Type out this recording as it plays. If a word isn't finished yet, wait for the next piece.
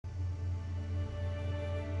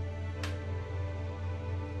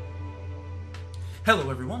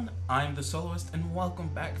Hello everyone, I'm the Soloist and welcome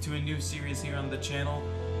back to a new series here on the channel,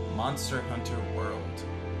 Monster Hunter World.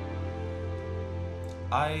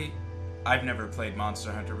 I've never played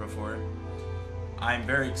Monster Hunter before. I'm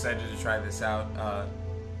very excited to try this out.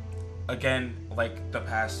 Again, like the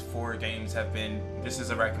past 4 games have been, this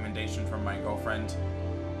is a recommendation from my girlfriend.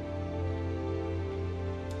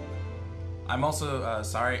 I'm also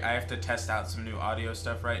sorry, I have to test out some new audio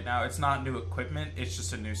stuff right now. It's not new equipment, it's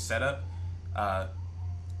just a new setup.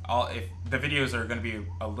 If the videos are going to be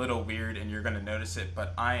a little weird and you're going to notice it,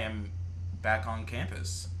 but I am back on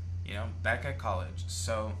campus, back at college,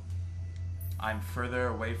 so I'm further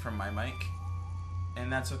away from my mic,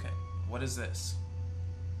 and that's okay. What is this?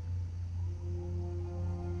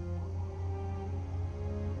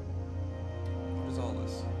 What is all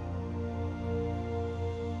this?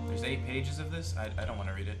 There's 8 pages of this? I don't want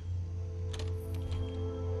to read it.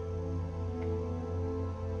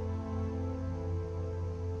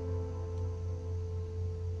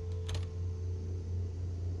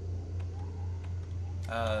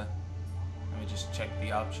 Let me just check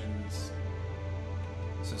the options.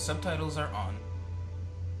 So subtitles are on.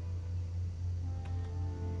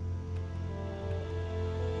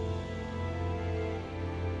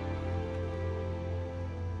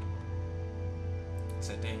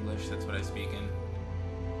 Set to English, that's what I speak in.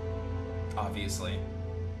 Obviously.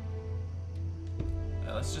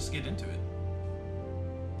 Let's just get into it.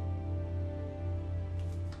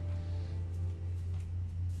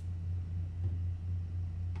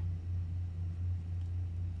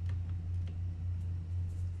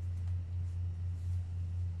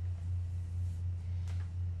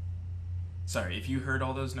 Sorry, if you heard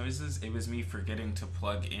all those noises, it was me forgetting to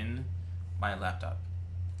plug in my laptop.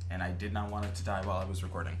 And I did not want it to die while I was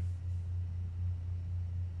recording.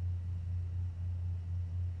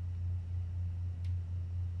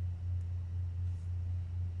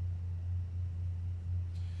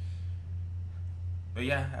 But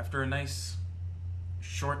yeah, after a nice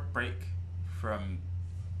short break from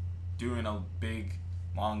doing a big,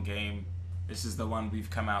 long game, this is the one we've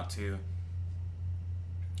come out to.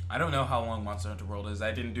 I don't know how long Monster Hunter World is.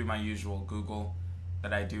 I didn't do my usual Google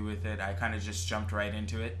that I do with it. I kind of just jumped right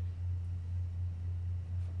into it.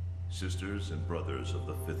 Sisters and brothers of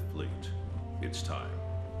the Fifth Fleet, it's time.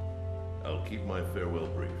 I'll keep my farewell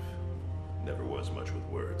brief. Never was much with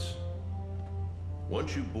words.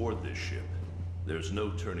 Once you board this ship, there's no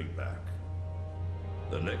turning back.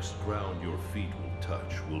 The next ground your feet will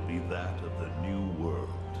touch will be that of the New World.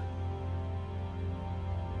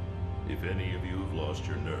 If any of you have lost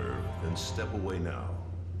your nerve, then step away now,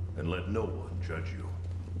 and let no one judge you.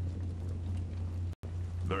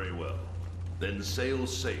 Very well. Then sail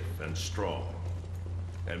safe and strong,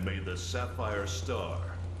 and may the Sapphire Star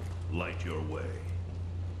light your way.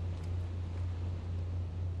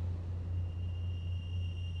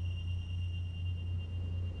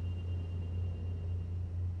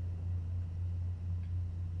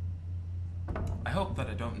 I hope that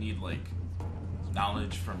I don't need,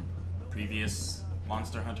 knowledge from previous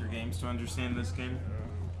Monster Hunter games to understand this game.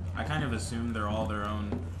 I kind of assume they're all their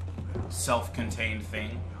own self-contained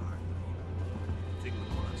thing.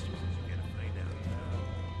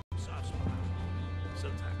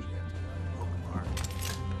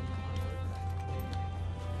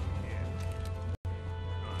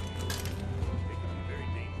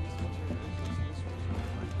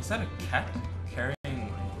 Is that a cat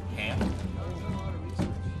carrying ham?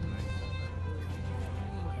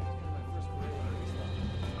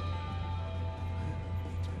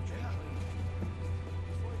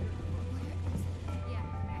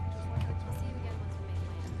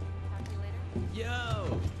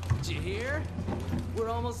 Yo, did you hear? We're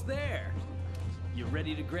almost there. You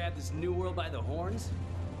ready to grab this new world by the horns?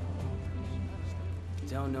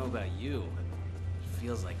 Don't know about you. It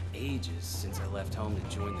feels like ages since I left home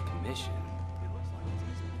to join the commission.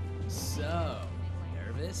 So,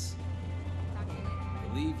 nervous?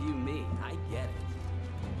 Believe you me, I get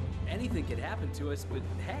it. Anything could happen to us, but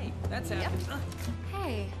hey, that's happened.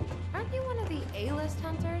 Hey, aren't you one of the A-list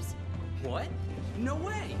hunters? What? No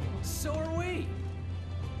way! So are we!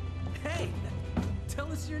 Hey!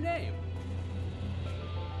 Tell us your name!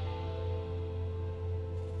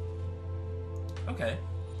 Okay.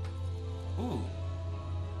 Ooh.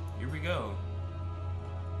 Here we go.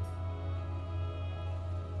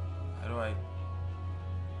 How do I...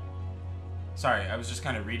 Sorry, I was just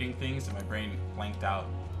kind of reading things and my brain blanked out.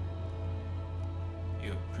 You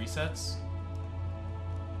have presets?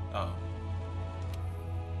 Oh.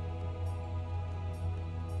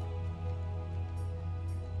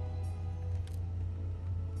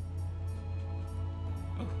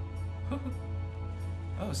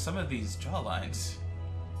 Oh, some of these jawlines.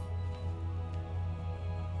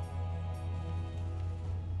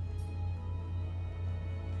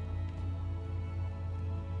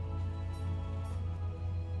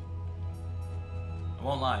 I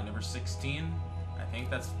won't lie, number 16, I think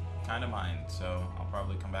that's kind of mine, so I'll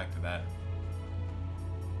probably come back to that.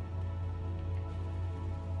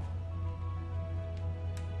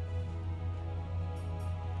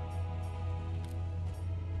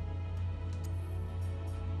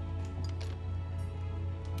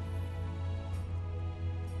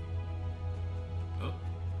 Oh.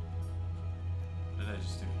 What did I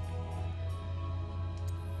just do?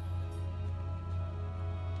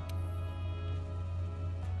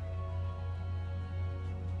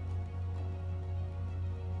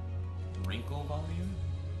 Wrinkle volume?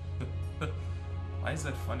 Why is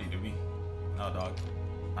that funny to me? No, dog.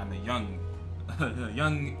 I'm a young, a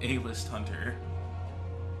young A-list hunter.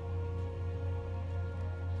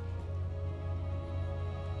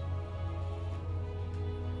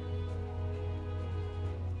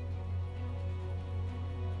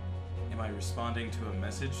 Am I responding to a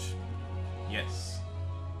message? Yes.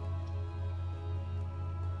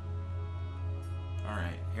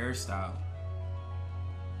 Alright, hairstyle.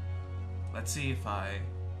 Let's see if I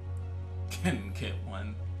can get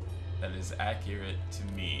one that is accurate to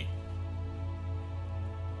me.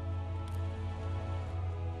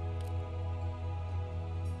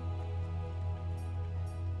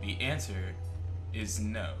 The answer is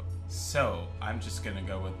no. So, I'm just gonna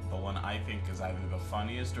go with the one I think is either the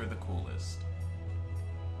funniest or the coolest.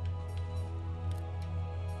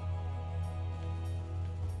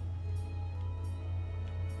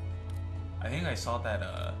 I think I saw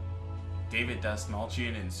that, David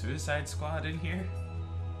Dastmalchian in Suicide Squad in here?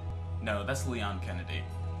 No, that's Leon Kennedy.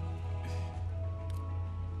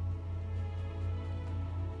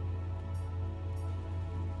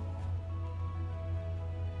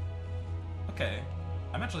 Okay,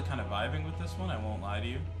 I'm actually kind of vibing with this one, I won't lie to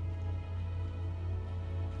you.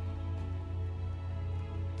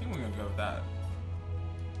 I think we're gonna go with that.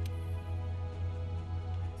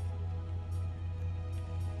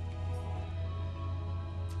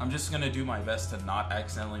 I'm just gonna do my best to not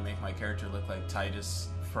accidentally make my character look like Titus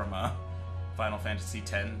from Final Fantasy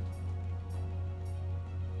X.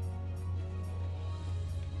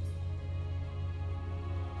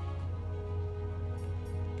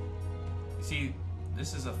 You see,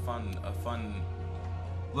 this is a fun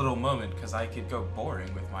little moment because I could go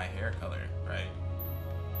boring with my hair color, right?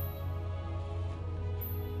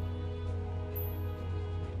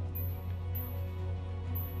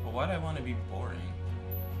 But why do I want to be boring?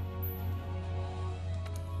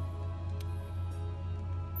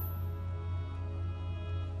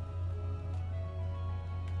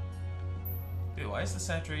 Dude, why is the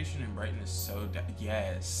saturation and brightness so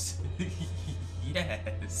yes.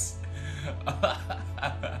 Yes. I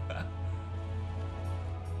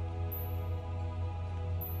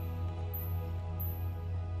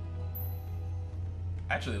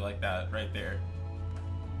actually like that right there.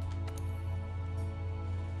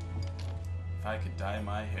 If I could dye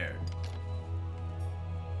my hair.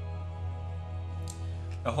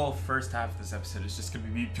 The whole first half of this episode is just gonna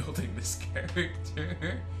be me building this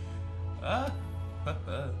character.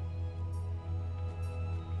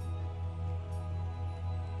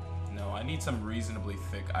 No, I need some reasonably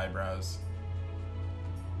thick eyebrows.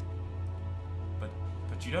 But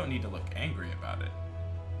you don't need to look angry about it.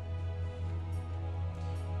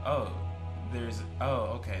 Oh,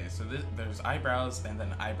 okay. So there's eyebrows and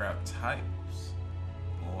then eyebrow types.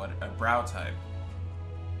 What a brow type.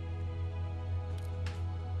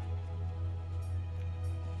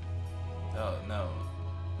 Oh no,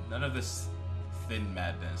 none of this thin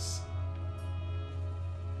madness.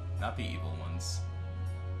 Not the evil ones.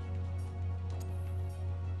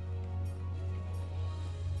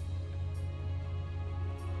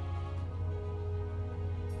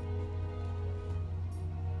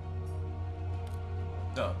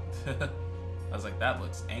 Oh, I was like, that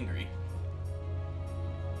looks angry.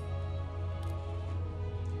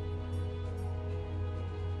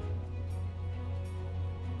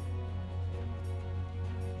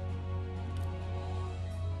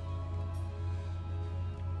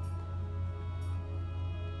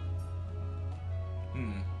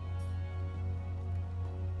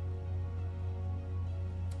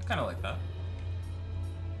 I kind of like that.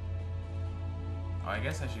 Oh, I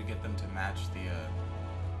guess I should get them to match the,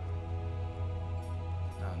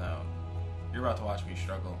 Oh no. You're about to watch me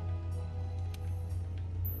struggle.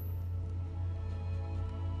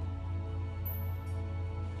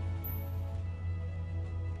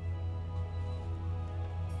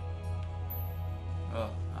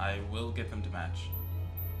 Oh. I will get them to match.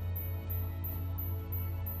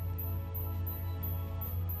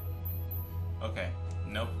 Okay.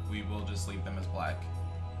 Nope, we will just leave them as black.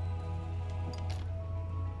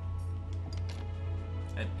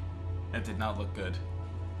 It did not look good.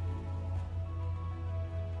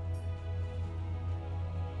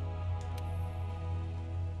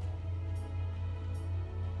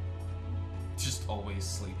 Just always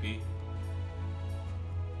sleepy.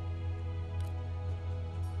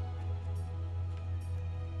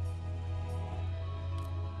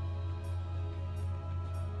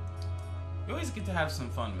 You always get to have some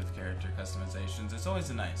fun with character customizations. It's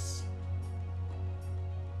always nice.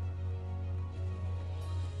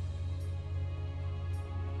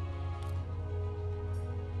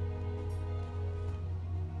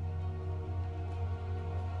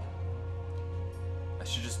 I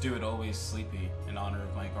should just do it always sleepy in honor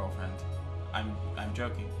of my girlfriend. I'm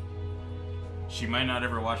joking. She might not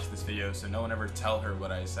ever watch this video, so no one ever tell her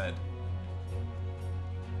what I said.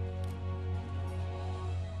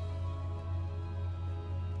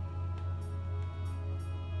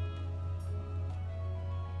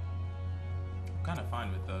 Kind of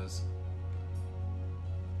fine with those.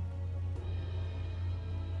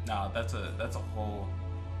 Nah, that's a whole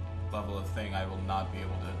level of thing I will not be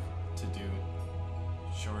able to do.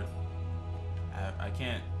 Short. I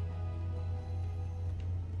can't.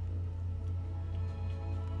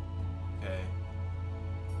 Okay.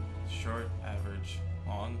 Short, average,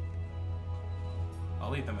 long.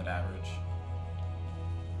 I'll leave them at average.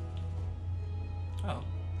 Oh.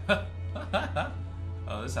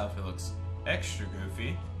 Oh, this outfit looks extra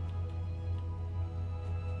goofy.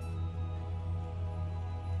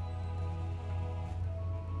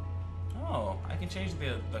 Oh, I can change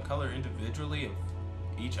the color individually of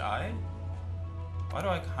each eye? Why do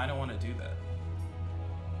I kind of want to do that?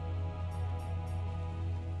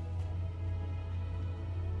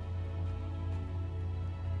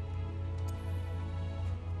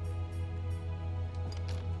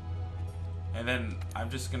 And then I'm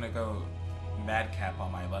just gonna go madcap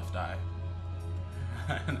on my left eye.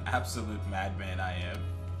 An absolute madman I am.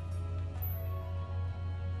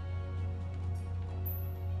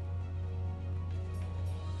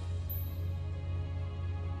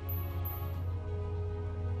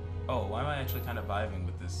 Oh, why am I actually kind of vibing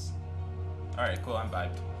with this? Alright, cool, I'm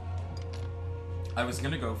vibed. I was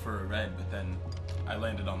gonna go for a red, but then I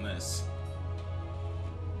landed on this.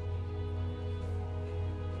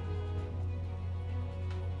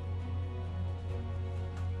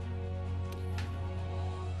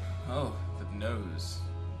 Oh, the nose.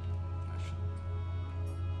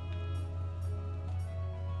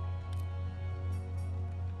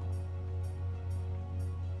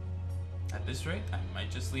 At this rate, I might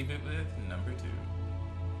just leave it with number 2.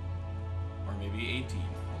 Or maybe 18,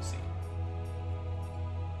 we'll see.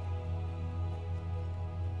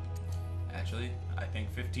 Actually, I think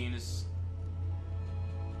 15 is...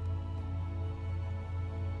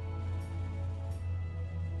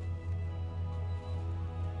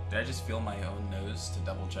 Did I just feel my own nose to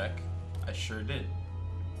double check? I sure did.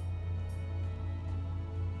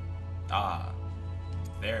 Ah,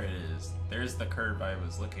 there it is. There's the curve I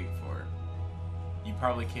was looking for. You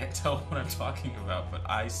probably can't tell what I'm talking about, but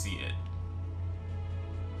I see it.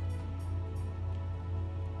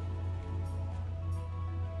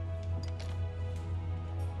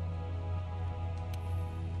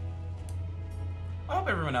 I hope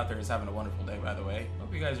everyone out there is having a wonderful day, by the way.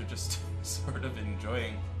 Hope you guys are just sort of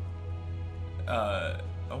enjoying...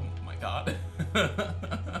 oh my god.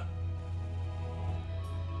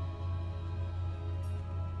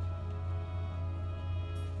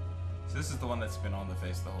 So this is the one that's been on the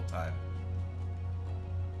face the whole time.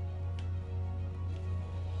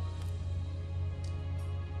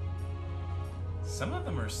 Some of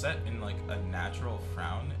them are set in like a natural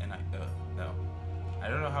frown, and no. I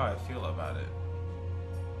don't know how I feel about it.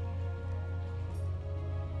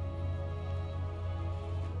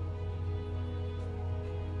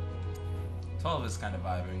 12 is kind of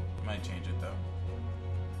vibing. Might change it though.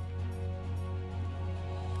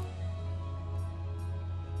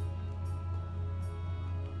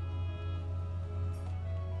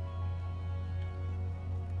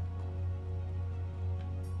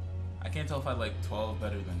 I can't tell if I like 12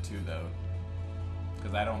 better than 2 though,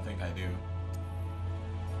 because I don't think I do.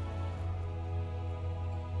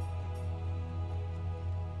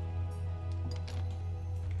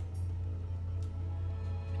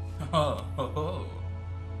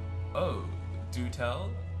 Oh, do tell?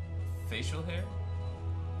 Facial hair?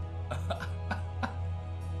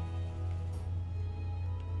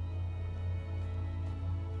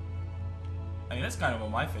 I mean, that's kind of what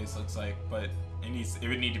my face looks like, but it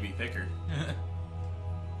would need to be thicker.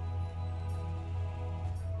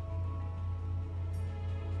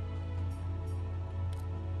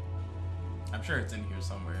 I'm sure it's in here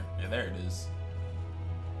somewhere. Yeah, there it is.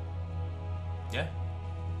 Yeah.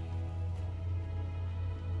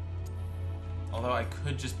 Although I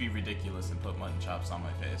could just be ridiculous and put mutton chops on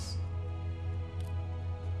my face.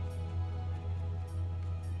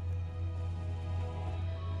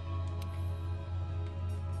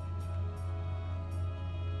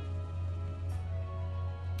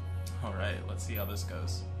 Alright, let's see how this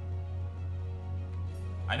goes.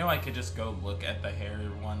 I know I could just go look at the hair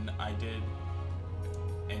one I did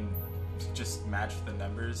and just match the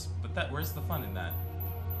numbers, but where's the fun in that?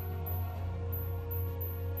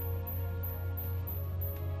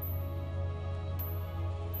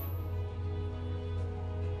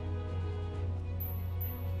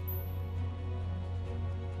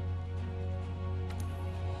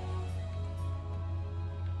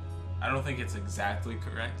 I don't think it's exactly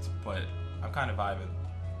correct, but I'm kind of vibing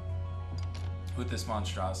with this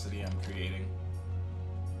monstrosity I'm creating.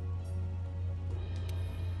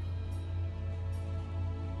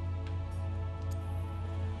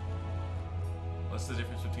 What's the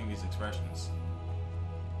difference between these expressions?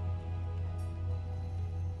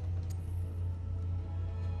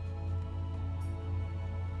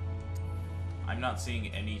 I'm not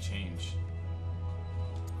seeing any change.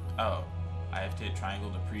 Oh, I have to hit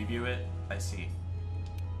triangle to preview it? I see.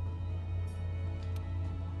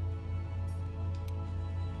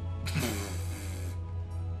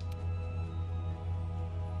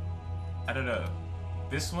 I don't know.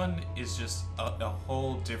 This one is just a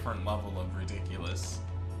whole different level of ridiculous.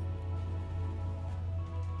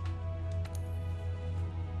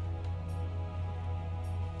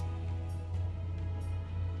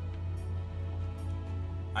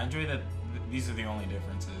 I enjoy that these are the only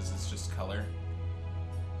differences. It's just color.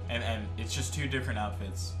 And it's just two different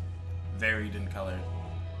outfits, varied in color.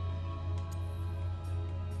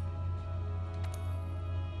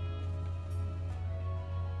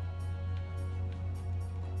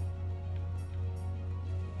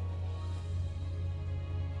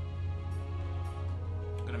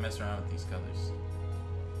 I'm gonna mess around with these colors.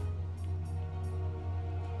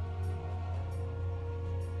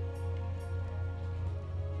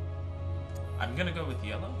 I'm gonna go with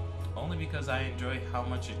yellow, only because I enjoy how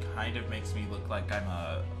much it kind of makes me look like I'm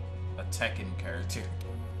a Tekken character.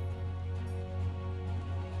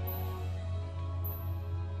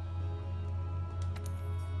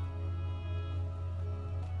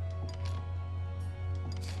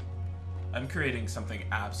 I'm creating something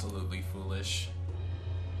absolutely foolish.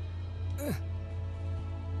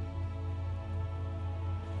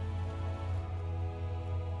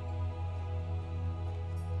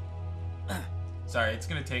 Sorry, it's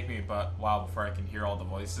gonna take me a while before I can hear all the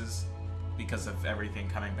voices because of everything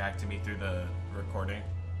coming back to me through the recording.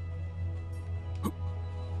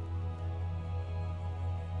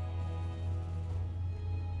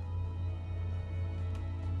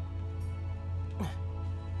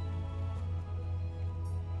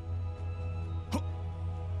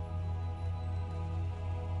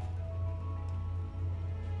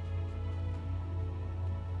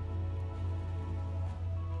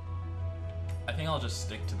 I think I'll just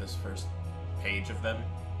stick to this first page of them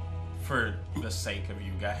for the sake of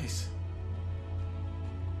you guys.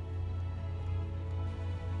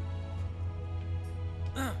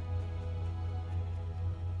 I'll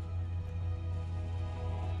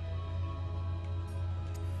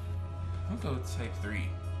go with type 3.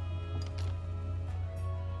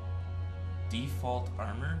 Default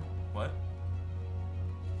armor? What?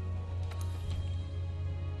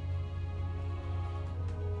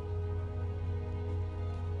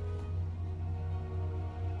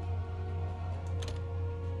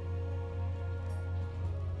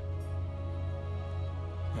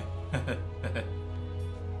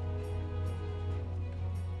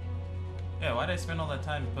 Yeah, why'd I spend all that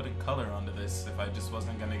time putting color onto this if I just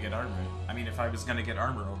wasn't gonna get armor? I mean, if I was gonna get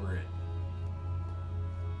armor over it.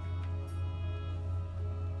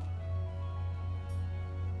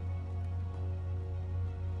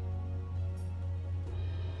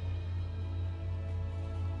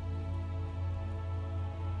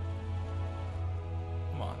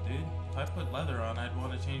 Come on, dude. If I put leather on, I'd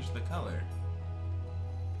want to change the color.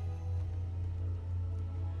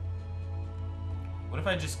 What if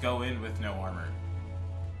I just go in with no armor?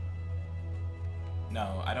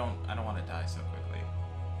 No, I don't want to die so quickly.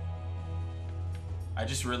 I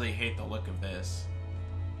just really hate the look of this.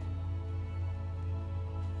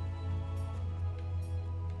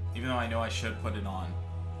 Even though I know I should put it on.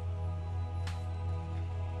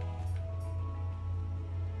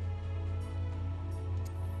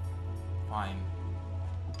 fine.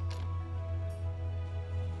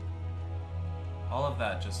 All of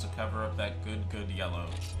that just to cover up that good yellow.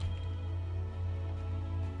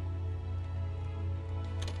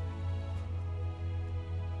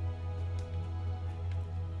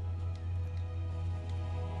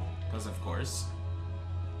 Because of course,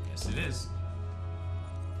 yes it is.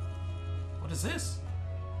 What is this?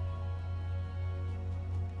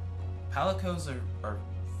 Palicos are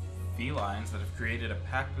felines that have created a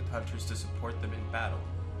pact with hunters to support them in battle.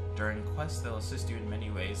 During quests, they'll assist you in many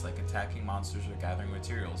ways, like attacking monsters or gathering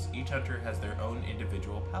materials. Each hunter has their own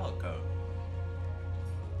individual palico.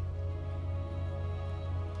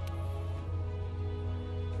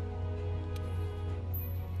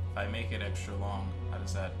 If I make it extra long, how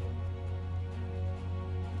does that...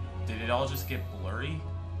 Did it all just get blurry?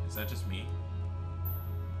 Is that just me?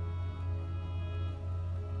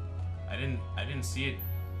 I didn't see it.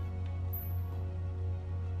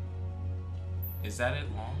 Is that it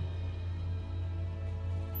long?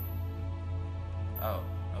 Oh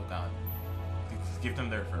god. Give them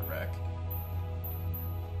their fur back.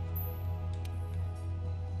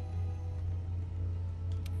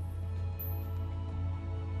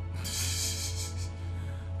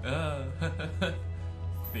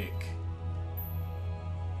 Thick.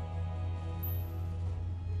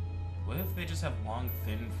 What if they just have long,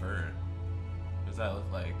 thin fur? What does that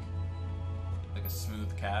look like? Like a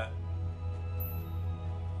smooth cat?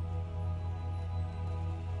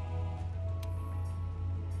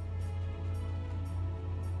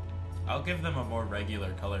 I'll give them a more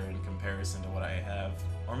regular color in comparison to what I have.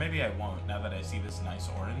 Or maybe I won't, now that I see this nice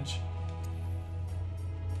orange.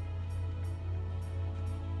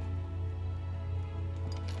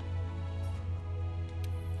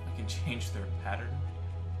 I can change their pattern.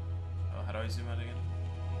 Oh, how do I zoom out again?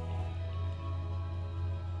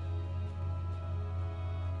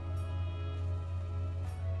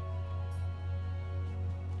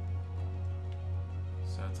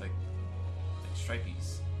 So it's like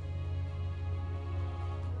stripies.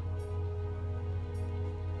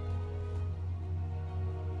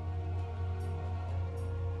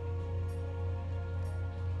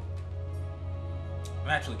 I'm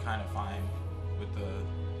actually kind of fine with the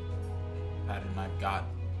pattern I've got.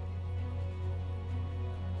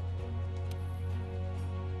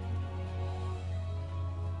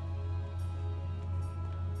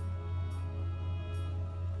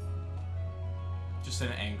 Just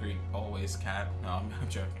an angry, always cat. No, I'm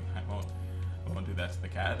joking. I won't do that to the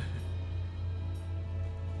cat.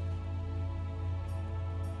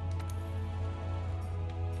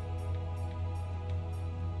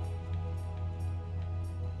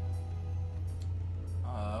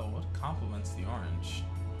 What complements the orange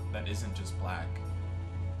that isn't just black?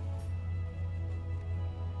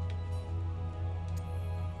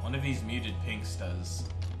 One of these muted pinks does.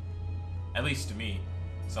 At least to me.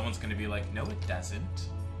 Someone's gonna be like, no it doesn't.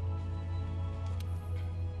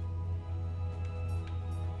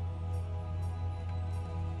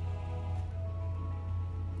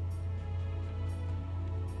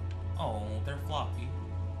 Oh, they're floppy.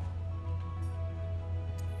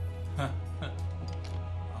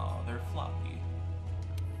 Oh, they're floppy.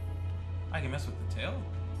 I can mess with the tail?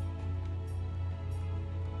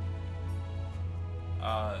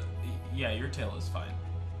 Yeah, your tail is fine.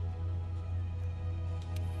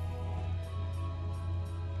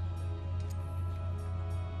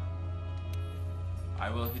 I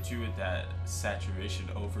will hit you with that saturation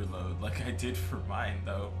overload like I did for mine,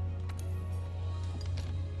 though.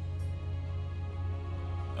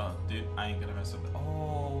 Oh, dude, I ain't gonna mess with it.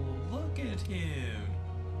 Oh, look at him.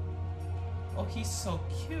 Oh, he's so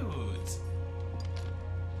cute.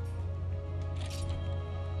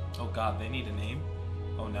 Oh god, they need a name?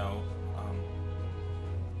 Oh no.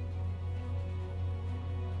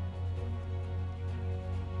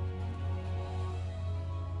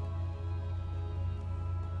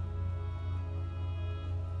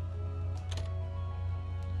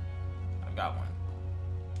 I've got one.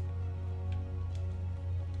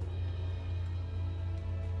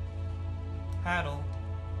 Paddle.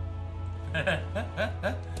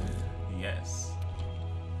 Yes.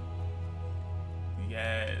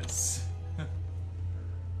 Yes.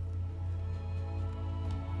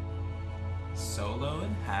 Solo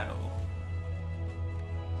and Paddle.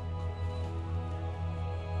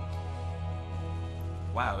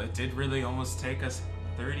 Wow, it did really almost take us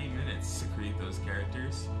 30 minutes to create those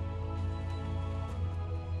characters.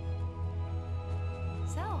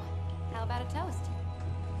 So, how about a toast?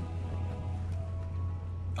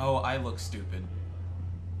 Oh, I look stupid.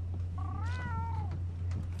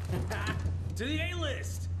 To the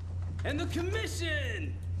A-list! And the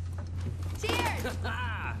commission! Cheers!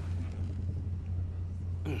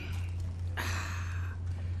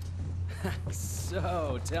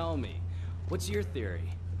 So, tell me, what's your theory?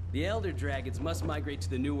 The Elder Dragons must migrate to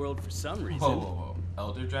the New World for some reason. Whoa.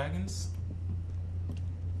 Elder Dragons?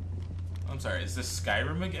 I'm sorry, is this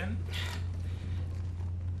Skyrim again?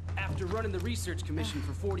 After running the research commission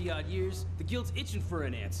for 40-odd years, the Guild's itching for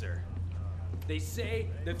an answer. They say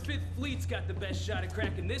the Fifth Fleet's got the best shot at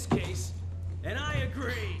cracking this case, and I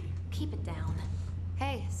agree. Keep it down.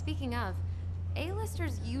 Hey, speaking of,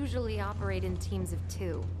 A-listers usually operate in teams of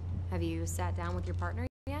 2. Have you sat down with your partner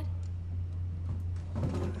yet?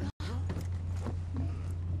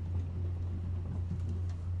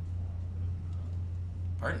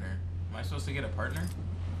 Partner? Am I supposed to get a partner?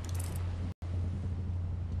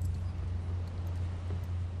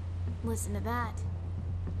 Listen to that.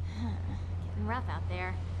 Getting rough out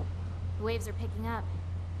there. The waves are picking up.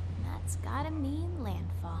 That's gotta mean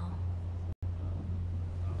landfall.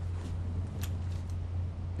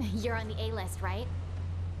 You're on the A-list, right?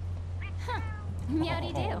 Huh.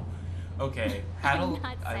 Howdy do. Okay, I'm Haddle,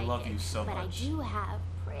 not I love psychic, you so but much. I do have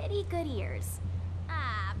pretty good ears.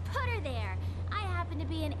 Ah, put her there. I happen to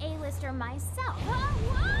be an A-lister myself. Oh,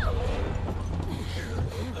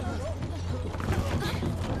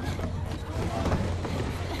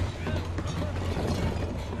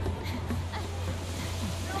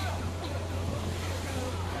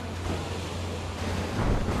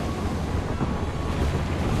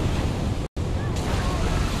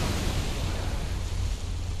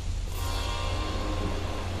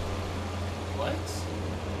 What?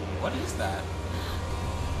 What is that?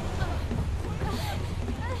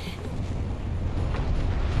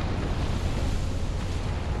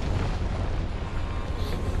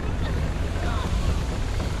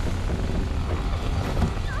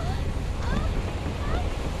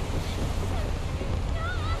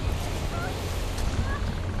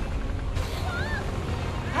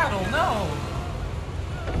 Haddle, no!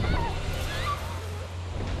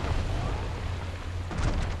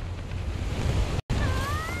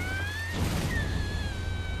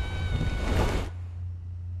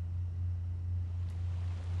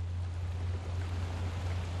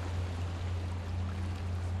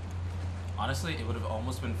 Honestly, it would have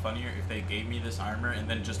almost been funnier if they gave me this armor and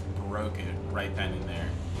then just broke it right then and there.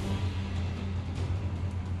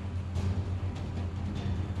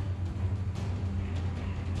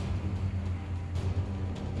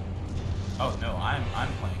 Oh no, I'm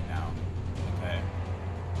playing now. Okay.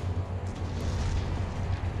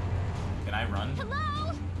 Can I run?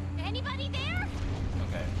 hello? Anybody there?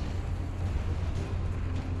 Okay.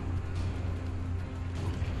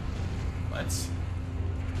 What?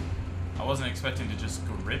 I wasn't expecting to just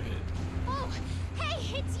grip it. Oh,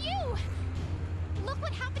 hey, it's you! Look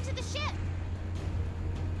what happened to the ship!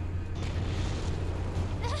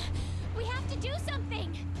 We have to do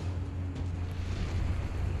something!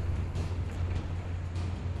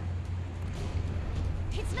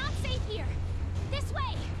 It's not safe here! This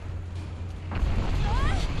way!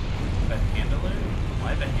 The handler?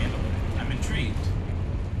 Why the handler? I'm intrigued.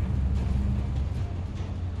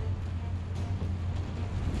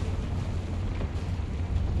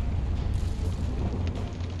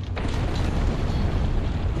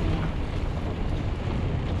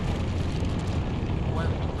 What?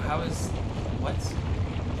 How is... What?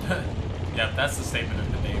 Yeah, that's the statement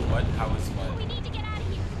of the day. What? How is what? We need to get out of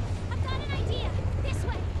here! I've got an idea! This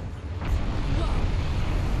way!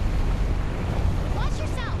 Watch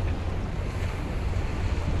yourself!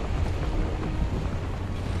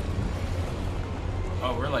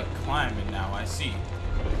 Oh, we're like climbing now, I see.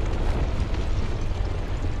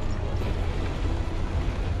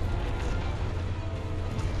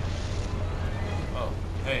 Oh,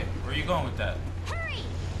 hey, where are you going with that? Hurry!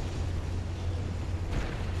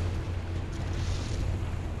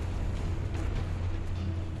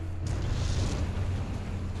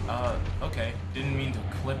 Okay. Didn't mean to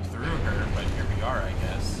clip through her, but here we are, I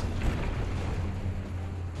guess.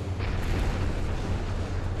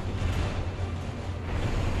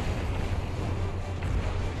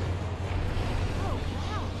 Oh,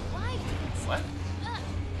 wow, why? What?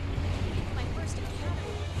 It's my first encounter.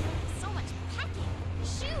 So much packing.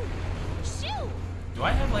 Shoo! Do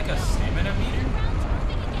I have like a stamina meter? Ground's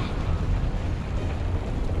moving again.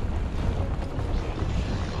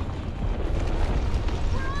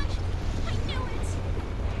 We're on. I knew it.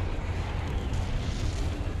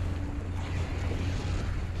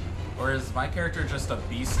 Or is my character just a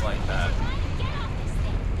beast like that? Get off this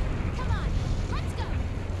thing. Come on, let's go.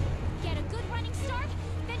 Get a good running start,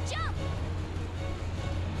 then jump.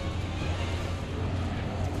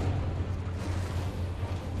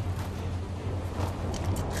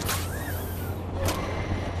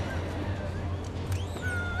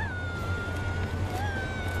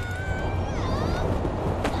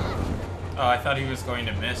 Oh, I thought he was going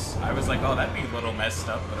to miss. I was like, oh, that'd be a little messed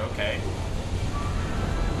up, but okay.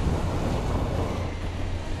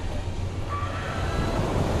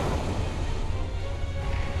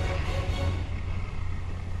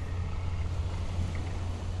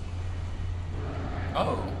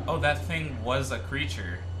 Oh, that thing was a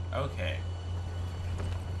creature. Okay.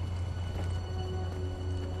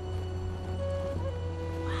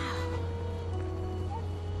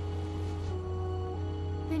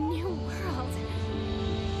 The new world.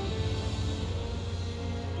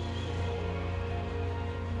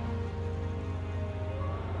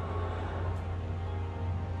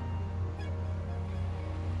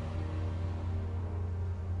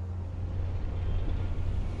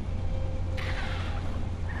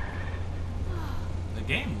 The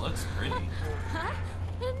game looks pretty. Huh?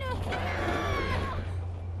 No.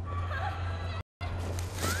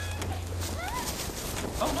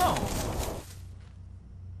 Oh no!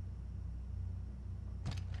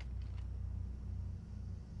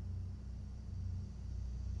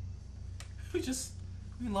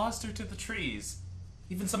 We lost her to the trees.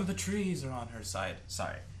 Even some of the trees are on her side.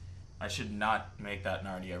 Sorry. I should not make that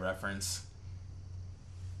Narnia reference.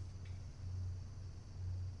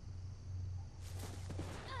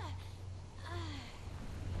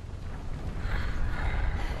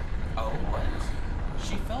 Oh, what?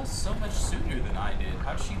 She fell so much sooner than I did.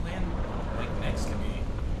 How'd she land, like, next to me?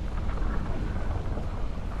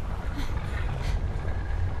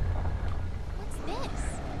 What's this?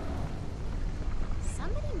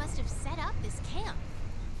 Somebody must have set up this camp.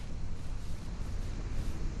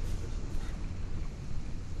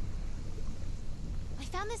 I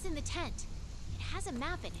found this in the tent. It has a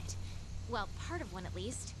map in it. Well, part of one at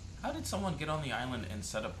least. How did someone get on the island and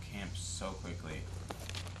set up camp so quickly?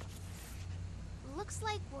 Looks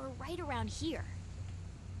like we're right around here.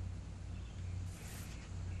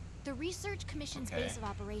 The Research Commission's Okay. base of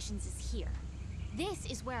operations is here. This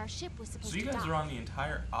is where our ship was supposed So you to guys dock. are on the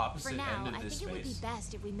entire For opposite now, end of I this think it would be space.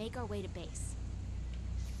 best if we make our way to base.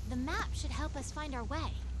 The map should help us find our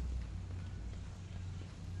way.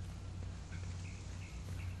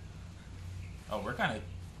 Oh, we're kind of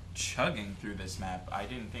chugging through this map. I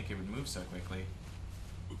didn't think it would move so quickly.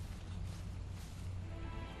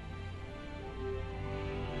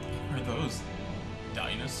 Are those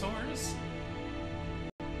dinosaurs?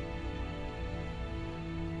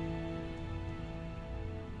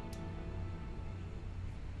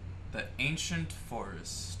 The Ancient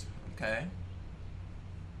Forest. Okay.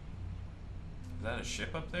 Is that a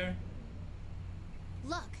ship up there?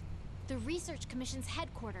 Look, the Research Commission's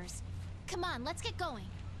headquarters. Come on, let's get going.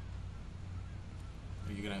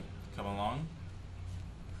 Are you gonna come along?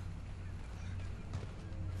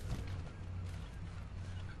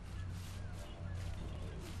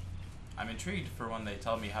 I'm intrigued for when they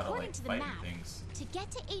tell me how to, According like, to the fight map, and things. to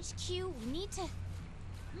get to HQ, we need to...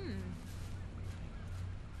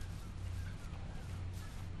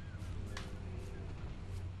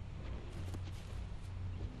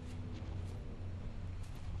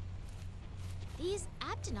 These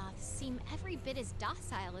Aptonoths seem every bit as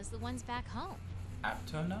docile as the ones back home.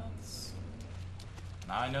 Aptonoths?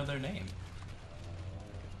 Now I know their name.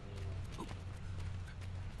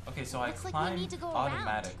 Okay, so Looks I like we climb need to go around.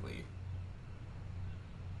 automatically.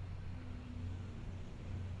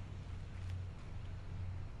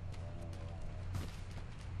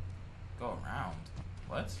 Go around?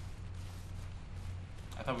 What?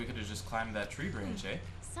 I thought we could have just climbed that tree branch, eh?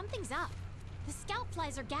 Something's up. The scout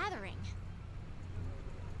flies are gathering.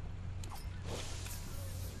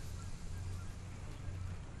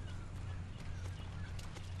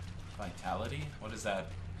 Vitality? What is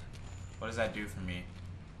that? What does that do for me?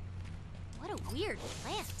 What a weird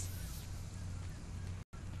plant.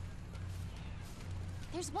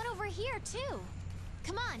 There's one over here, too.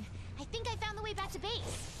 Come on, I think I found the way back to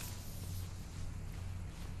base.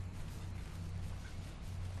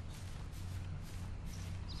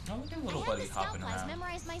 Oh, look at little I had buddy the scout hopping flies around.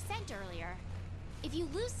 memorize my scent earlier. If you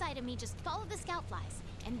lose sight of me, just follow the scout flies,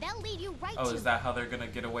 and they'll lead you right to... Oh, is that how they're gonna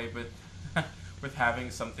get away with with having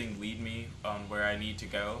something lead me on where I need to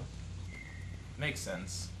go? Makes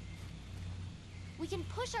sense. We can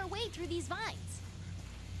push our way through these vines.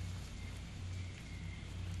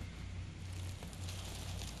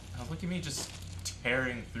 Oh, look at me just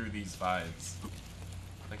tearing through these vines.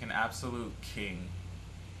 Like an absolute king.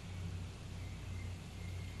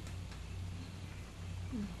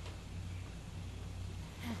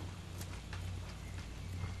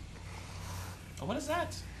 Oh, what is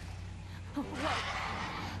that?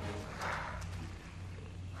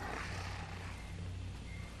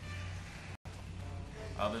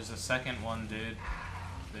 Oh, there's a second one, dude.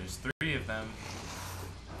 There's 3 of of them.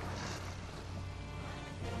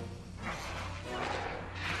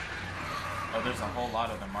 Oh, there's a whole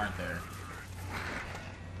lot of them, aren't there?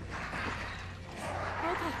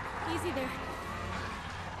 Okay, easy there.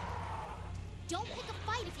 Don't pick a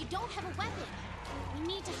fight if you don't have a weapon. We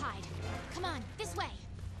need to hide. Come on, this way.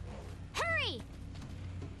 Hurry!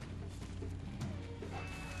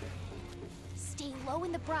 Stay low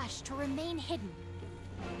in the brush to remain hidden.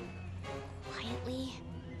 Quietly.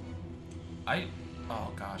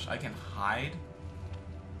 Oh gosh, I can hide?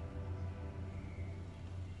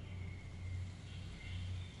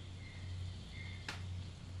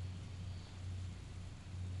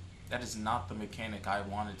 That is not the mechanic I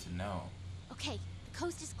wanted to know. Okay, the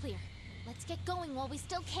coast is clear. Let's get going while we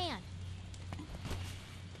still can.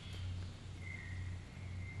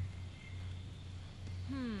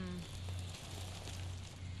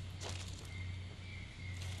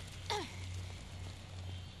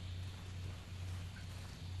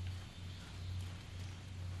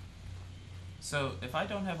 So, if I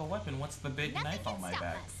don't have a weapon, what's the big Nothing knife can on my stop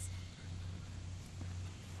back? us.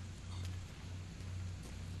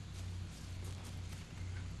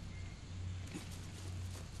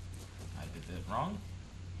 I did it wrong.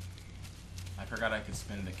 I forgot I could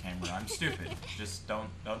spin the camera. I'm stupid. Just don't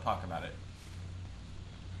talk about it.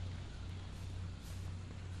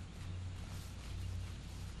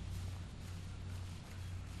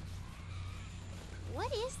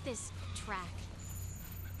 What is this track?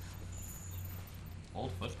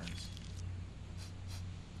 Old footprints.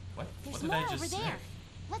 What? There's What did more I just over say? there.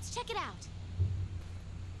 Let's check it out.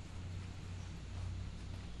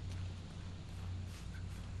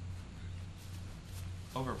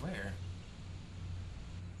 Over where?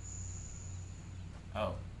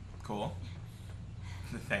 Oh, cool.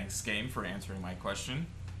 Thanks, game, for answering my question.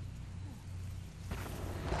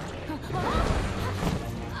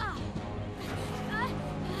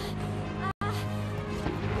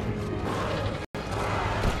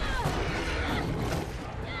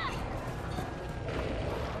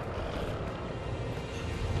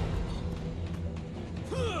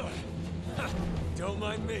 Don't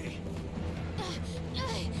mind me.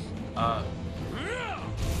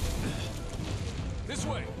 This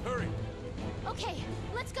way, hurry. Okay,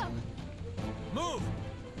 let's go. Move.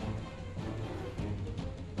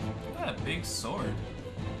 Got a big sword.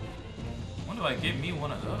 When do I get me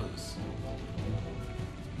one of those?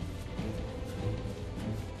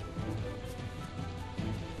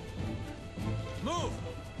 Move.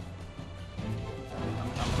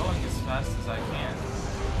 I'm going as fast as I can.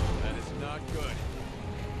 That is not good.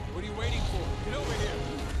 What are you waiting for? Get over here.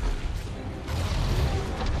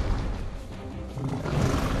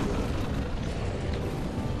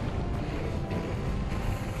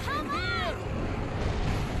 Come on!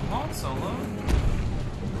 Come on, Solo.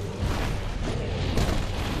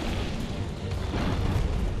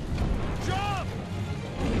 Jump!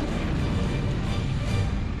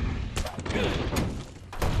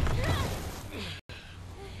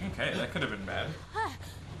 Okay, that could have been bad.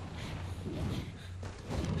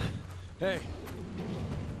 Hey,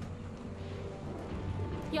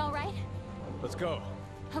 You all right? let's go.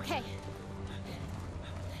 Okay.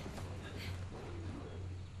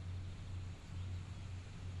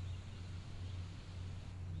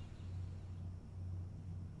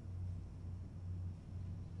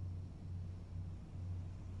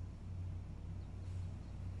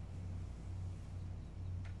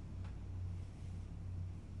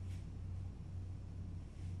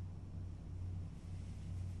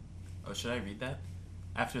 Oh, should I read that?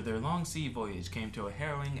 After their long sea voyage came to a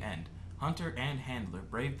harrowing end, Hunter and Handler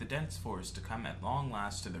braved the dense forest to come at long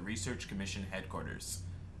last to the Research Commission headquarters,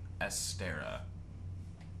 Astera.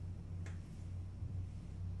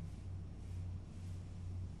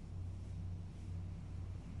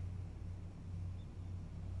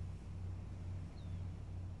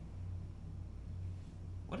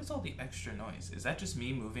 What is all the extra noise? Is that just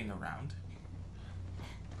me moving around?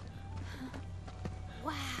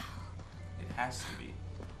 Wow. It has to be.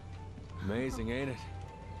 Amazing, ain't it?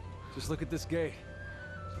 Just look at this gate.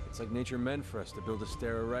 It's like nature meant for us to build a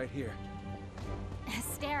Astera right here.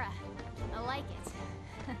 Astera. I like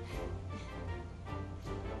it.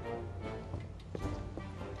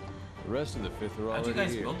 The rest of the fifth are How'd already you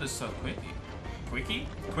guys here. build this so quickly?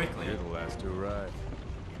 Quickly? You're the last to arrive.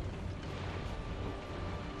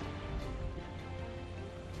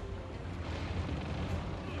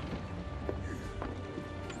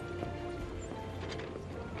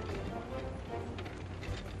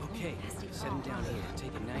 Okay, set him down here. Take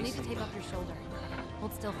it You'll nice need to and tape low. up your shoulder.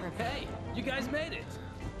 Hold still for a bit. Hey, you guys made it!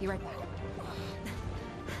 Be right back.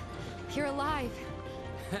 You're alive.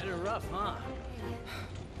 Kinda rough, huh?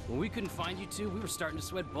 When we couldn't find you two, we were starting to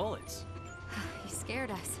sweat bullets. You scared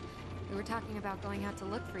us. We were talking about going out to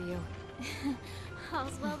look for you.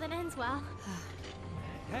 All's well that ends well.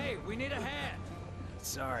 Hey, we need a hand.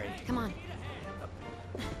 Sorry. Come on.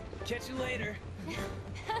 Catch you later.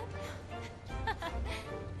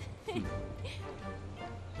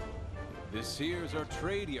 This here's our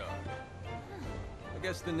trade yard. I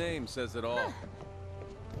guess the name says it all.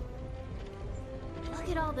 Look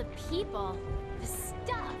at all the people. The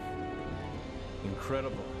stuff.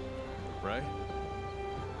 Incredible, right?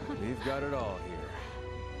 We've got it all here.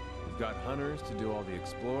 We've got hunters to do all the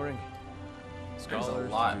exploring, There's a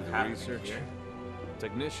scholars lot to do the happening research, here.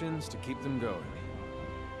 technicians to keep them going.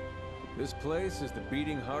 This place is the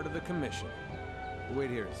beating heart of the Commission. Wait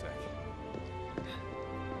here a sec.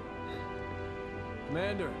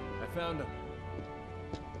 Commander, I found him.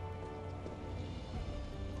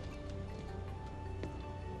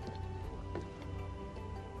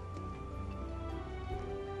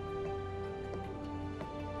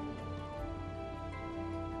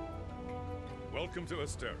 Welcome to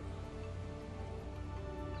Astera.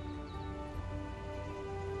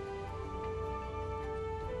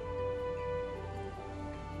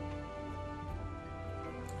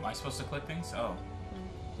 Am I supposed to click things? Oh.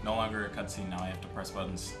 No longer a cutscene, now I have to press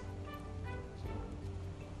buttons.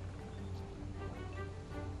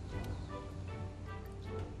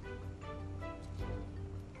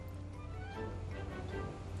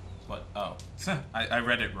 What? Oh. I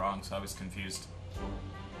read it wrong, so I was confused.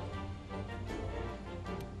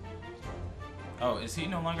 Oh, is he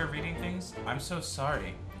no longer reading things? I'm so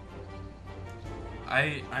sorry.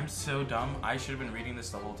 I'm so dumb. I should have been reading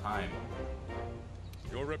this the whole time.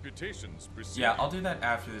 Your reputations precede Yeah, you. I'll do that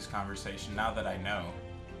after this conversation, now that I know.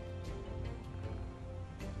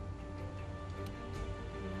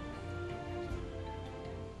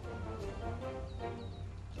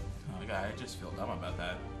 Oh my god, I just feel dumb about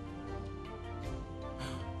that.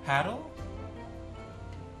 Paddle?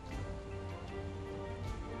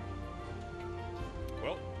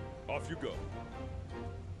 Well, off you go.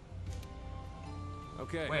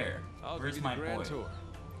 Okay. Where? I'll Where's give you my the grand boy? tour.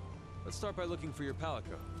 Let's start by looking for your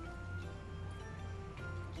palico.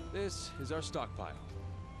 This is our stockpile.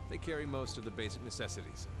 They carry most of the basic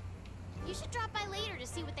necessities. You should drop by later to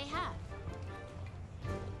see what they have.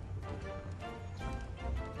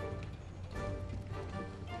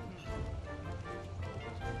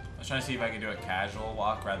 I was trying to see if I could do a casual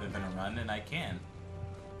walk rather than a run, and I can.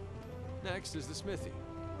 Next is the smithy.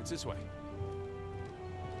 It's this way.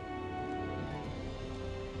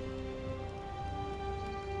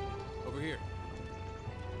 Over here.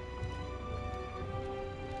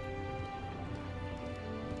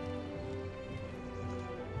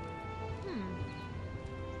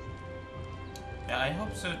 Yeah, I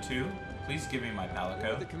hope so too. Please give me my You're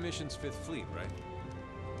palico. the Commission's 5th Fleet, right?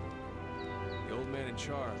 The old man in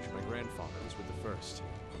charge, my grandfather, was with the 1st.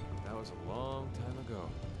 That was a long time ago.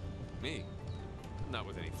 Me? Not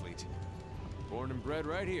with any fleet. Born and bred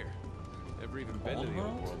right here. Never even been to Old the old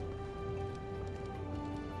world? world.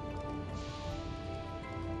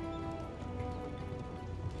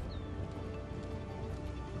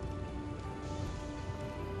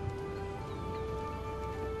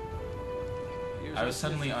 Here's I our was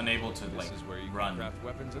suddenly smithy. unable to, This like, is where you can run. craft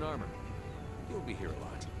weapons and armor. You'll be here a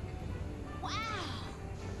lot. Wow!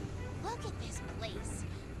 Look at this place.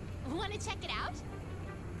 Want to check it out?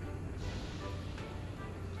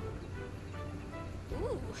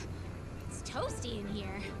 Ooh, it's toasty in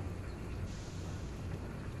here.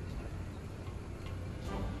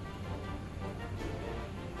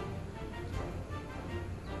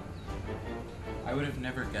 I would have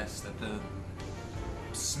never guessed that the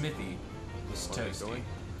smithy was Wanna get toasty. going?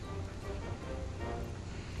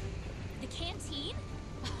 The canteen?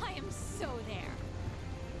 I am so there.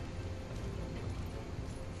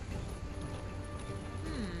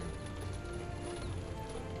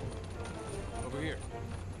 Over here.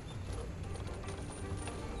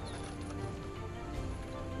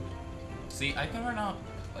 See, I can run out,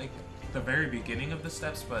 like, the very beginning of the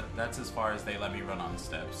steps, but that's as far as they let me run on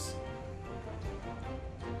steps.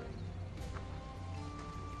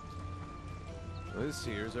 This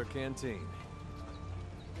here's our canteen.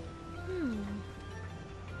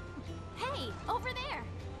 Hey, over there.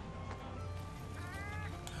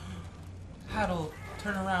 Paddle,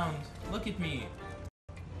 turn around. Look at me.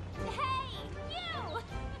 Hey, you!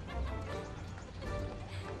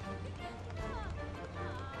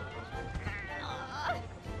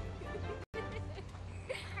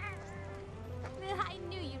 I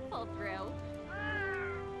knew you'd pull through.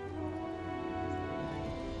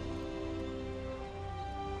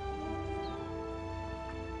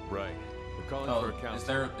 right. We're calling Oh, for a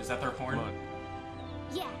council. is that their horn? Come on.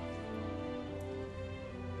 Yeah.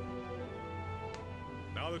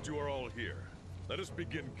 Now that you are all here, let us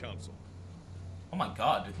begin council. Oh my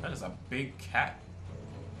god, that is a big cat.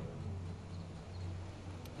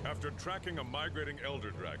 After tracking a migrating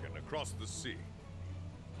elder dragon across the sea,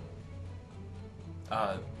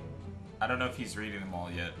 I don't know if he's reading them all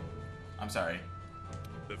yet. I'm sorry.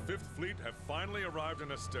 the 5th Fleet have finally arrived in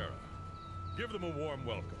Astera. Give them a warm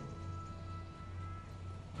welcome.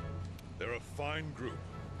 They're a fine group,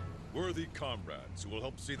 worthy comrades who will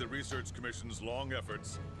help see the Research Commission's long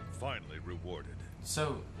efforts finally rewarded.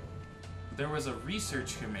 So, there was a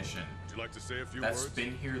research commission Would you like to say a few that's words?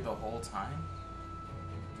 been here the whole time?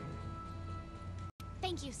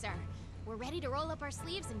 Thank you, sir. We're ready to roll up our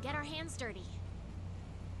sleeves and get our hands dirty.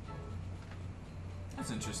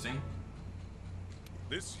 That's interesting.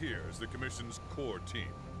 This here is the Commission's core team.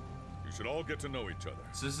 You should all get to know each other.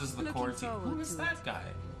 So this is the core team. Who is that guy?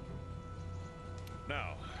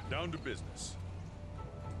 Now, down to business.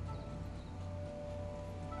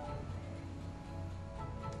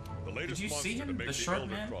 The latest you monster see him, to make the the short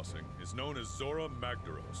Elder man? Crossing is known as Zora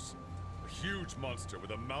Magdaros, a huge monster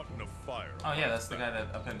with a mountain of fire. Oh yeah, that's the guy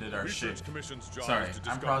that upended our ship. Research Commission's job Sorry, is to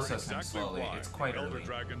I'm discover processing exactly slowly. why It's quite the Elder early.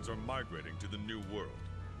 Dragons are migrating to the New World.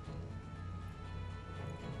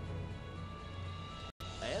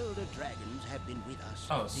 Elder dragons have been with us.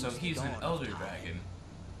 Oh, so since the he's an dawn of elder time. dragon.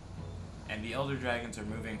 And the elder dragons are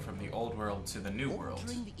moving from the old world to the new world.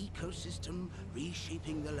 Altering the ecosystem,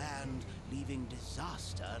 reshaping the land, leaving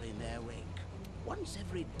disaster in their wake. Once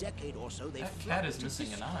every decade or so, they That flock cat is to missing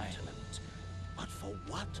this an eye. continent. But for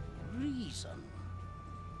what reason?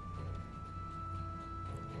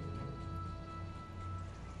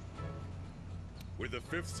 With the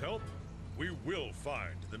Fifth's help, we will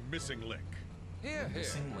find the missing link. Here, here.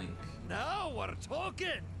 Missing link. Now we're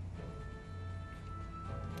talking!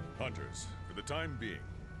 Hunters, for the time being,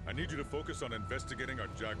 I need you to focus on investigating our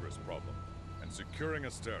Jagras problem and securing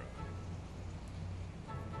Astera.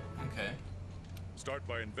 Okay. Start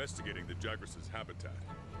by investigating the Jagras' habitat.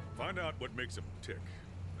 Find out what makes them tick,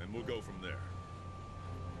 and we'll go from there.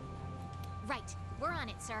 Right. We're on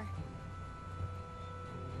it, sir.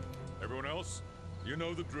 Everyone else, you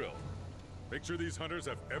know the drill. Make sure these hunters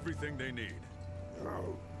have everything they need.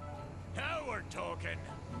 Now we're talking!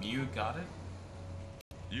 You got it?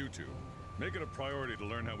 You two, make it a priority to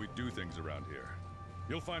learn how we do things around here.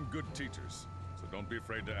 You'll find good teachers, so don't be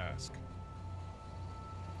afraid to ask.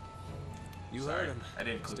 You Sorry, heard him. I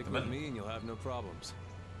didn't click Stick the with button. me and you'll have no problems.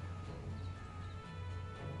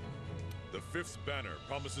 The Fifth's banner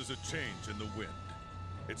promises a change in the wind.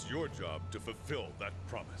 It's your job to fulfill that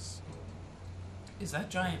promise. Is that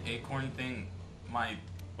giant acorn thing my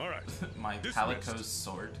All right. my Dismissed. Palico's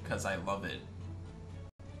sword? Because I love it.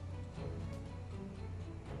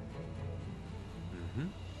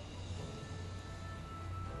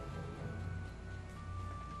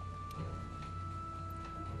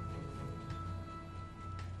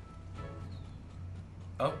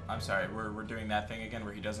 Oh, I'm sorry. We're doing that thing again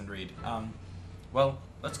where he doesn't read. Well,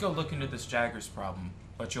 let's go look into this Jagras problem,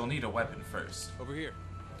 but you'll need a weapon first. Over here.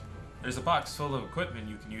 There's a box full of equipment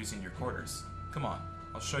you can use in your quarters. Come on,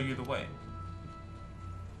 I'll show you the way.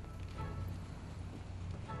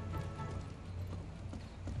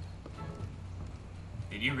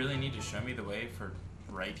 Did you really need to show me the way for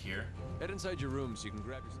right here? Head inside your room so you can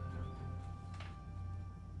grab your...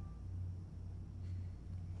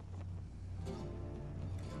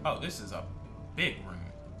 Oh, this is a big room.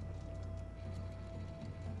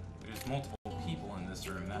 There's multiple people in this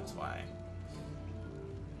room, that's why.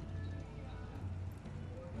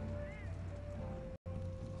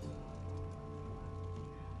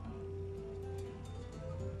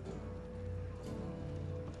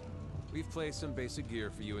 We've placed some basic gear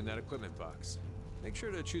for you in that equipment box. Make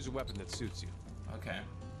sure to choose a weapon that suits you. Okay.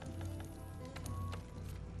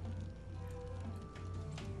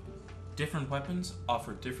 Different weapons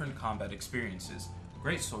offer different combat experiences.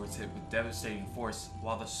 Great swords hit with devastating force,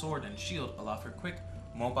 while the sword and shield allow for quick,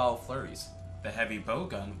 mobile flurries. The heavy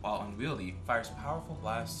bowgun, while unwieldy, fires powerful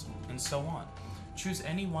blasts, and so on. Choose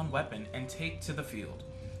any one weapon and take to the field.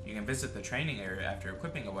 You can visit the training area after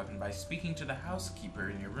equipping a weapon by speaking to the housekeeper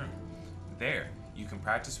in your room. There, you can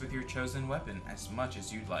practice with your chosen weapon as much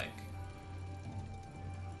as you'd like.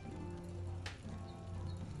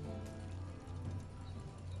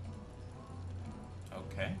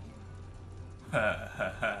 Okay.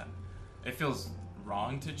 It feels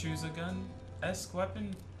wrong to choose a gun-esque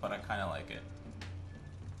weapon, but I kinda like it.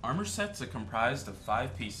 Armor sets are comprised of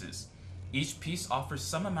 5 pieces. Each piece offers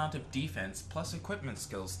some amount of defense plus equipment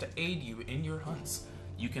skills to aid you in your hunts.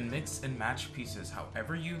 You can mix and match pieces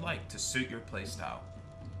however you like to suit your playstyle.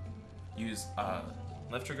 Use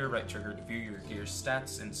left trigger, right trigger to view your gear's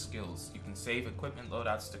stats and skills. You can save equipment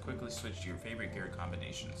loadouts to quickly switch to your favorite gear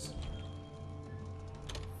combinations.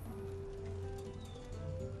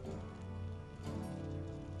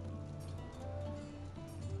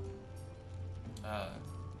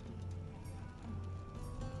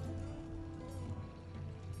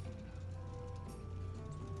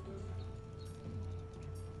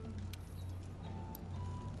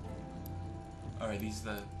 Are these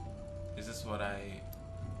the... Is this what I...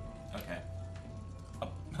 Okay.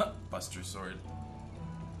 A Buster Sword.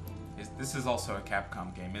 This is also a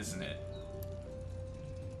Capcom game, isn't it?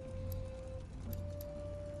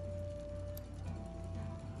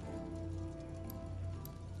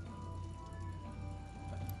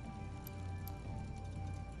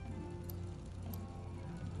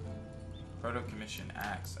 Proto Commission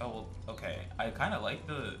Axe. Oh, well, okay. I kind of like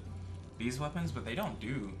these weapons, but they don't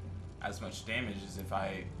do as much damage as if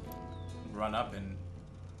I run up and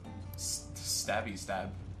stabby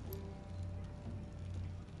stab.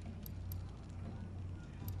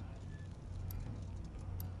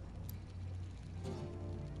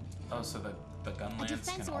 Oh, so the gun lance A can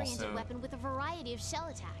defense-oriented also... weapon with a variety of shell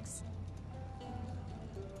attacks.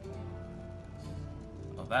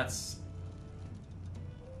 Oh, that's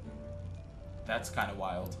kind of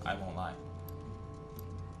wild, I won't lie.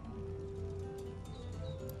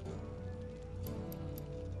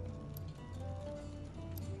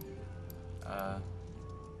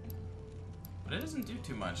 But it doesn't do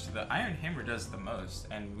too much. The Iron Hammer does the most,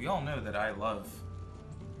 and we all know that I love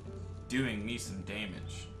doing me some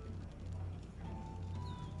damage.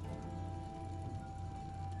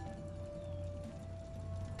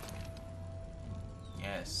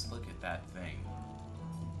 Yes, look at that thing.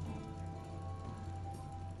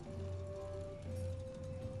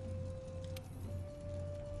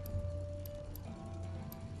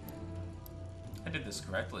 I did this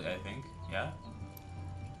correctly, I think. Yeah?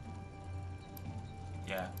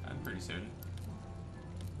 Yeah, I'm pretty certain.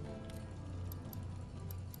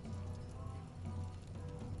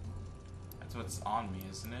 That's what's on me,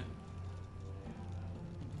 isn't it?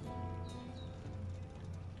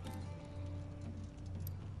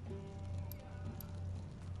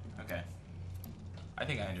 Okay. I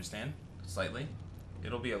think I understand, slightly.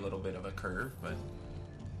 It'll be a little bit of a curve, but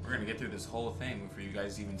we're gonna get through this whole thing before you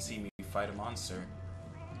guys even see me fight a monster.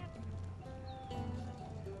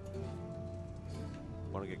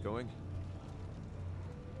 Want to get going?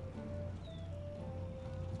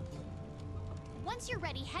 Once you're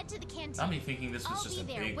ready, head to the canteen. Not me thinking this was I'll just be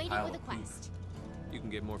a there big waiting pile with a of poop. quest. You can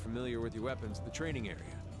get more familiar with your weapons at the training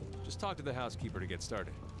area. Just talk to the housekeeper to get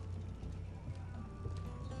started.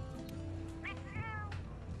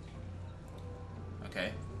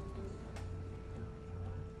 Okay.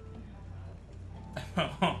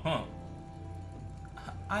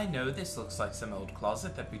 I know this looks like some old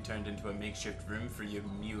closet that we turned into a makeshift room for you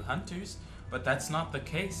Mew hunters, but that's not the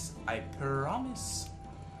case, I promise.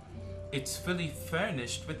 It's fully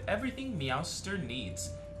furnished with everything Meowster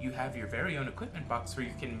needs. You have your very own equipment box where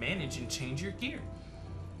you can manage and change your gear.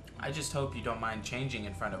 I just hope you don't mind changing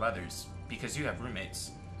in front of others, because you have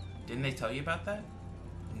roommates. Didn't they tell you about that?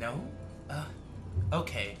 No?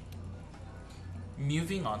 Okay.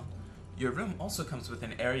 Moving on. Your room also comes with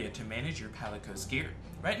an area to manage your Palico's gear,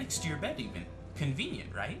 right next to your bed even.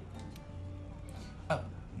 Convenient, right? Oh,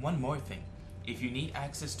 one more thing. If you need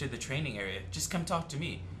access to the training area, just come talk to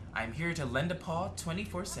me. I'm here to lend a paw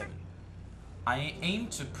 24/7. I aim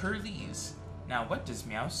to please. Now what does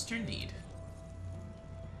Meowster need?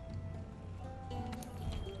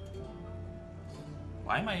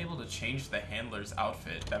 Why am I able to change the handler's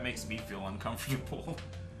outfit? That makes me feel uncomfortable.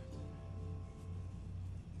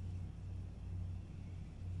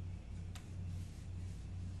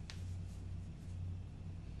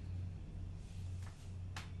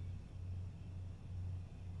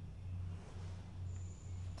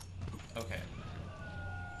 Okay.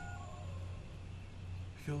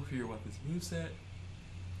 Feel for your weapon's moveset.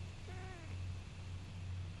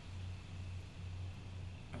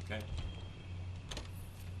 Okay.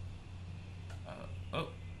 Oh.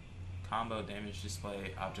 Combo damage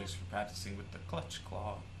display objects for practicing with the clutch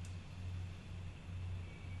claw.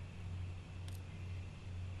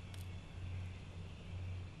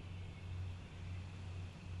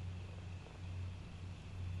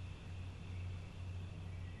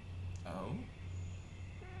 Oh.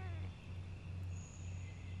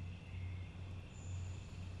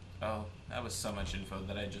 Oh, that was so much info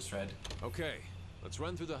that I just read. Okay, let's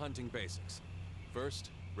run through the hunting basics.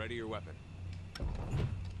 First, ready your weapon.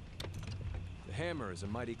 The hammer is a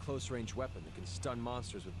mighty close-range weapon that can stun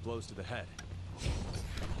monsters with blows to the head.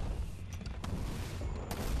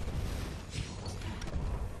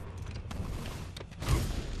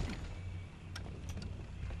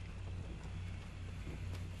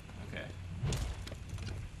 Okay.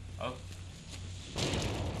 Oh.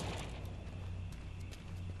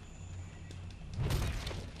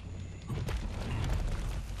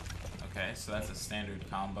 Okay, so that's a standard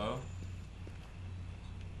combo.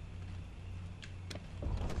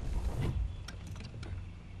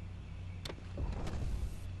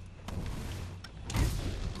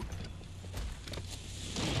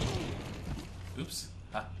 Oops.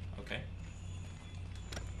 Ah, okay.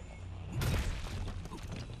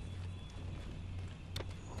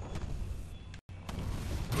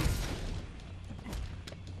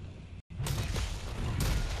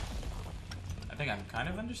 I think I'm kind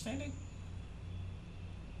of understanding.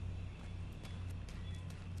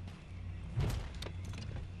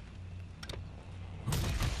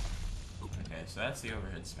 Okay, so that's the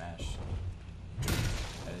overhead smash.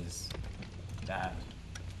 That is that.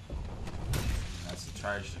 That's the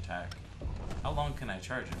charged attack. How long can I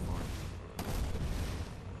charge it for?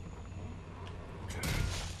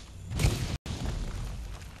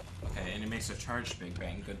 Okay, and it makes a charged Big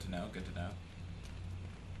Bang. Good to know, good to know.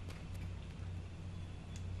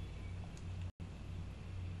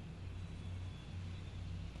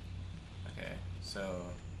 Okay, so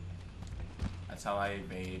that's how I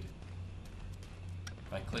evade.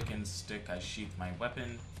 If I click and stick, I sheath my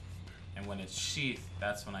weapon. And when it's sheathed,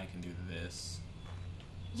 that's when I can do this.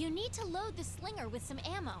 You need to load the slinger with some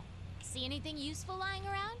ammo. See anything useful lying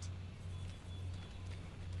around?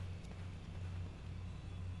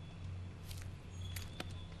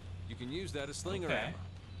 You can use that as slinger Okay. ammo.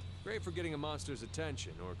 Great for getting a monster's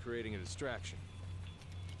attention or creating a distraction.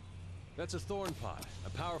 That's a thorn pod, a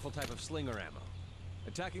powerful type of slinger ammo.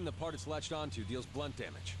 Attacking the part it's latched onto deals blunt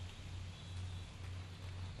damage.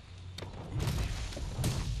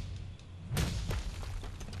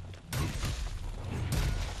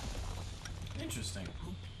 Interesting.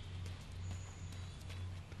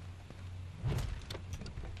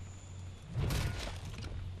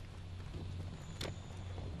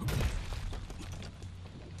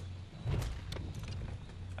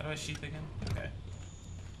 How do I sheath again? Okay.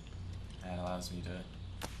 That allows me to...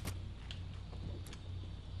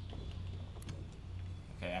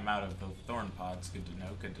 Okay, I'm out of the thorn pods. Good to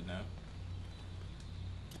know, good to know.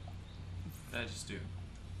 What did I just do?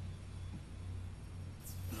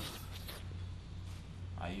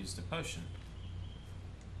 I used a potion.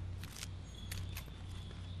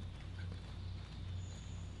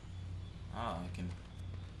 Oh, I can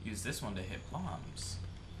use this one to hit bombs.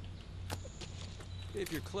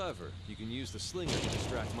 If you're clever, you can use the slinger to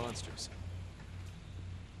distract monsters.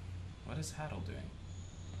 What is Haddle doing?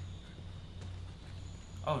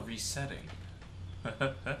 Oh, resetting.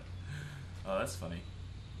 Oh, that's funny.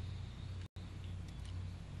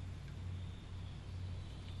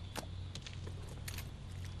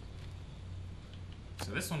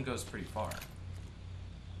 So this one goes pretty far.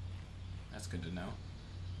 That's good to know.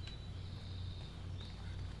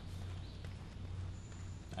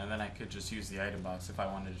 And then I could just use the item box if I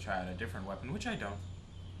wanted to try out a different weapon, which I don't.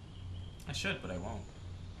 I should, but I won't.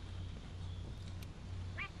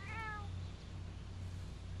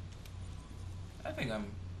 I think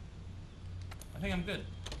I'm good.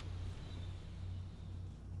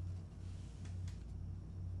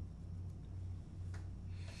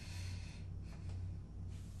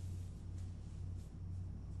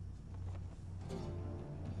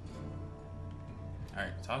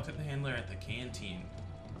 Alright, talk to the handler at the canteen.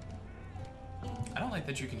 I don't like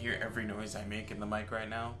that you can hear every noise I make in the mic right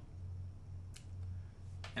now.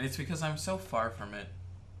 And it's because I'm so far from it.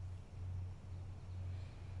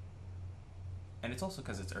 And it's also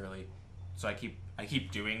because it's early. So I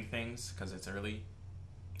keep doing things because it's early.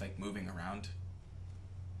 Like moving around.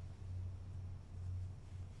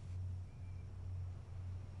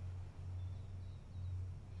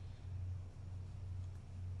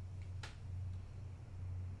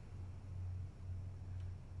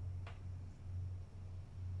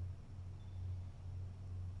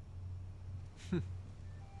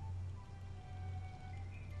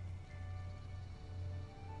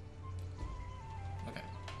 Okay.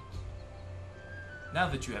 Now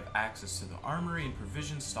that you have access to the armory and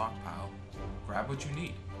provision stockpile, grab what you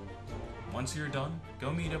need. Once you're done, go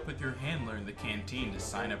meet up with your handler in the canteen to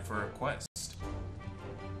sign up for a quest.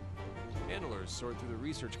 Handlers sort through the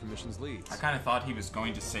Research Commission's leads. I kind of thought he was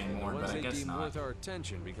going to say more, The but ones I they guess deem not. worth our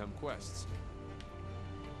attention become quests.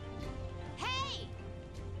 Hey!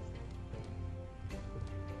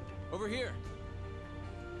 Over here!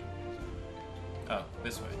 Oh,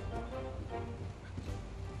 this way.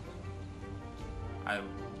 I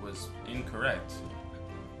was incorrect.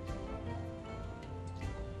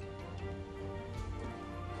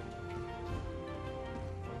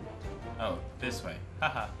 Oh, this way.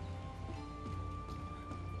 Haha.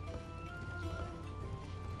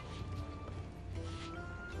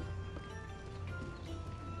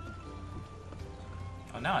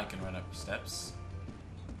 Oh, now I can run up steps.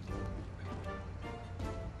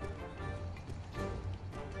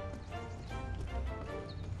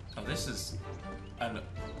 Oh, this is an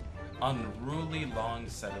unruly long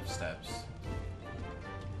set of steps.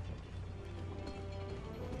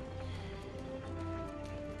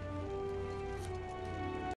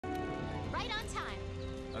 Right on time.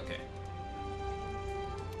 Okay.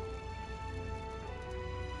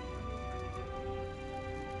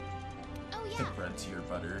 Oh The yeah. bread to your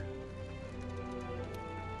butter.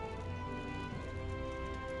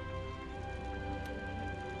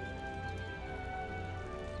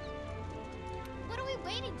 What are we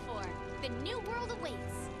waiting for? The new world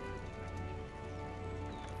awaits.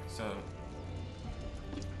 So...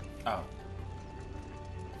 Oh.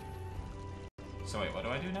 So wait, what do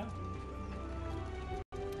I do now?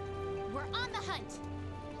 We're on the hunt.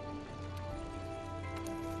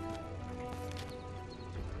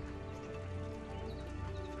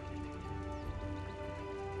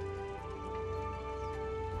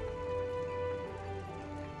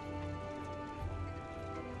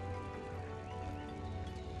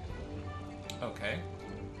 Okay.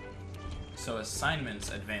 So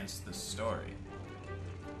assignments advance the story.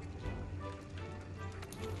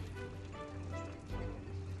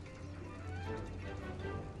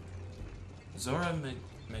 Zora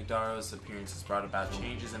Magdaro's appearance has brought about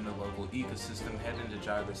changes in the local ecosystem. Head into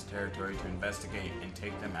Jarvis territory to investigate and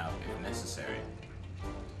take them out if necessary.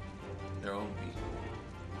 There will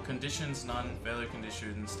be conditions, non-failure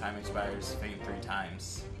conditions, time expires, fate 3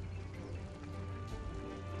 times.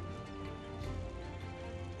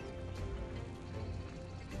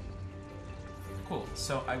 Cool,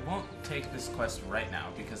 so I won't take this quest right now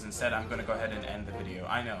because instead I'm going to go ahead and end the video.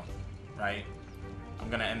 I know, right? I'm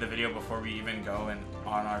going to end the video before we even go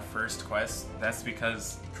on our first quest. That's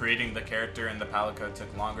because creating the character in the Palico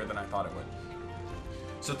took longer than I thought it would.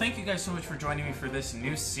 So thank you guys so much for joining me for this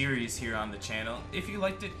new series here on the channel. If you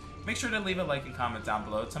liked it, make sure to leave a like and comment down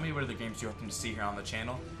below. Tell me what other games you're hoping to see here on the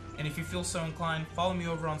channel. And if you feel so inclined, follow me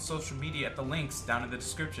over on social media at the links down in the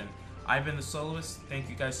description. I've been The Soloist. Thank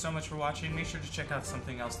you guys so much for watching. Make sure to check out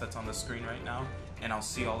something else that's on the screen right now. And I'll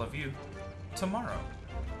see all of you tomorrow.